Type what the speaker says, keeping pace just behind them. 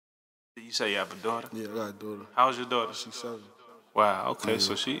You say you have a daughter? Yeah, I got a daughter. How's your daughter? She's 7. Wow, okay, yeah.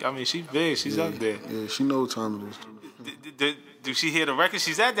 so she's big, she's up there. Yeah, she know what time it is. Do she hear the records?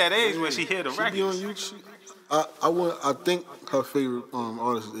 She's at that age where she hear the records. Be on YouTube. I think her favorite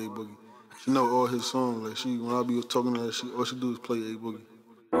artist is A Boogie. She know all his songs. Like when I be talking to her, all she do is play A Boogie.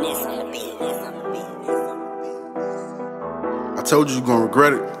 I told you gonna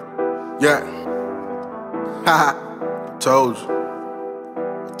regret it. Yeah. Haha. I told you.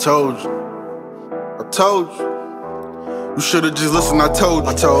 I told you. I told you. You should've just listened, I told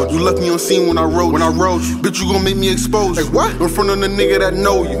you. You left me on scene when I wrote you. Bitch, you gon' make me expose you. What? In front of the nigga that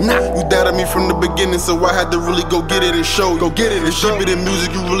know you. Nah. You doubted me from the beginning, so I had to really go get it and show you. Go get it and show it in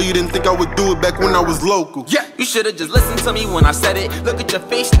music, you really didn't think I would do it back when I was local. Yeah. You should've just listened to me when I said it. Look at your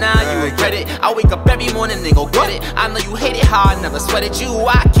face now, you regret it. I wake up every morning and go get it. I know you hate it how I never sweated you.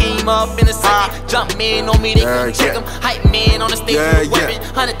 I came up in a second. Jump man on me, they couldn't check him. Hype man on the stage with a weapon.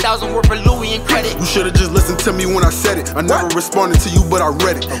 100,000 worth of Louis in credit. You should've just listened to me when I said it. I never responded to you, but I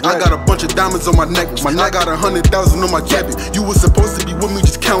read it. I got a bunch of diamonds on my necklace. I got 100,000 on my jacket. You was supposed to be with me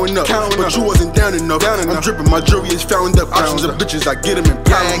just counting up, but you wasn't down enough. I'm dripping, my jury is found up. Options of bitches, I get them and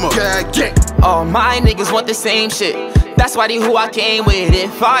pile them up. All my niggas want the same shit. That's why they who I came with.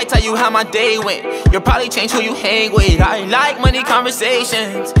 If I tell you how my day went, you'll probably change who you hang with. I like money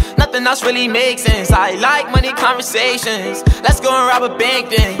conversations. Nothing else really makes sense. I like money conversations. Let's go and rob a bank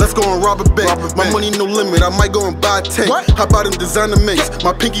then. Let's go and rob a bank. My money no limit. I might go and buy a tank. How about them designer makes?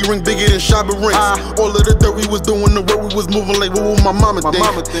 My pinky ring bigger than Shabba rings. All of the dirt we was doing, the way we was moving like what would my mama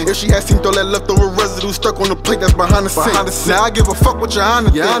think? If she had seen all that leftover residue stuck on the plate that's behind the sink. Now I give a fuck what your honor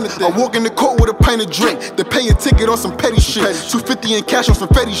think. I walk in the court with a pint of drink. They pay a ticket on some petty shit. 250 in cash on some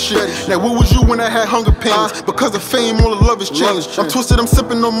petty shit. Now where was you when I had hunger pains? Because of fame, all the love has changed. I'm twisted, I'm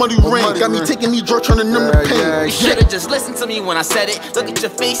sipping on muddy rain. Got me taking these drugs, trying to numb the pain. You should've just listened to me when I said it. Look at your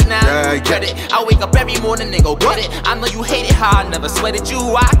face now, you regret it. I wake up every morning and go get it. I know you hate it how I never sweated you.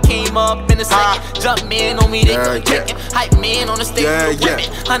 I came up in a second. Jump man on me, they couldn't check it. Hype man on the stage with a weapon.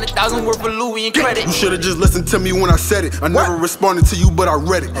 100,000 worth of Louis in credit. You should've just listened to me when I said it. I never responded to you, but I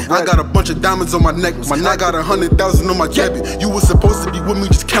read it. I got a bunch of diamonds on my necklace. I got 100,000 on my jacket. You was supposed to be with me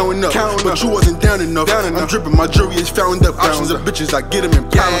just counting up, but you wasn't down enough. I'm dripping, my jury is found up. Options of bitches, I get them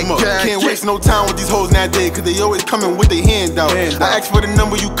and pile them up. Can't waste no time with these hoes nowadays, cause they always coming with their hand out. I asked for the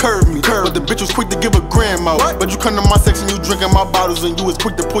number, you curved me, but the bitch was quick to give a gram out. But you come to my section, you drinking my bottles, and you was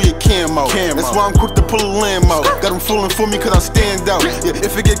quick to pull your cam out. That's why I'm quick to pull a lamb out. Got them fooling for me cause I stand out.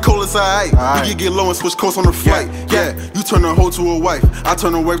 If it get cold, it's alright. We can get low and switch course on the flight. You turn a hoe to a wife, I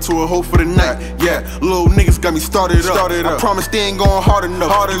turn a wife to a hoe for the night. Little niggas got me started up. I promise they ain't going hard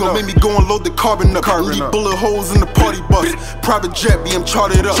enough. You gon' make me go and load the carbon up. Leave bullet holes in the party bus. Private jet, I'm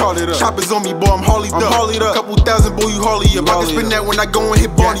chartered up. Choppers on me, boy, I'm Harley'd up. Couple thousand, boy, you Harley up. I can spend that when I go and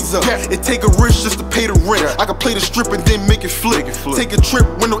hit Barney's up. It take a risk just to pay the rent. I can play the strip and then make it flip. Take a trip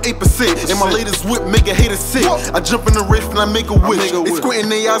with no 8%. And my latest whip make a hater sick. I jump in the riff and I make a wish. They squinting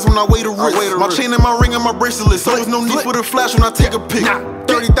their eyes when I weigh the wrist. My chain and my ring and my bracelet. So there's no need for the flash when I take a pic.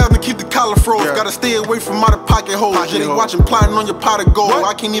 30,000 to keep the collar froze. Gotta stay away from out of pocket holes. They watching plotting on your pot of gold.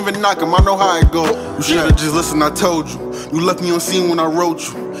 I can't even knock them, I know how it go. You should've just listened, I told you. You left me on scene when I wrote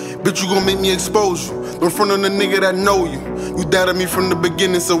you. Bitch, you gon' make me expose you. In front of the nigga that know you. You doubted me from the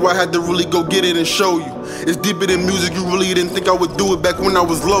beginning, so I had to really go get it and show you. It's deeper than music, you really didn't think I would do it back when I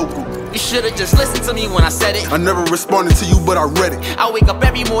was local. You should've just listened to me when I said it. I never responded to you, but I read it. I wake up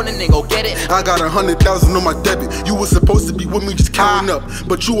every morning and go get it. I got 100,000 on my debit. You was supposed to be with me just counting up,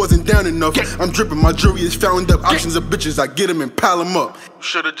 but you wasn't down enough. I'm dripping, my jury is found up. Options of bitches, I get them and pile them up. You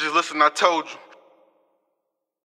should've just listened, I told you.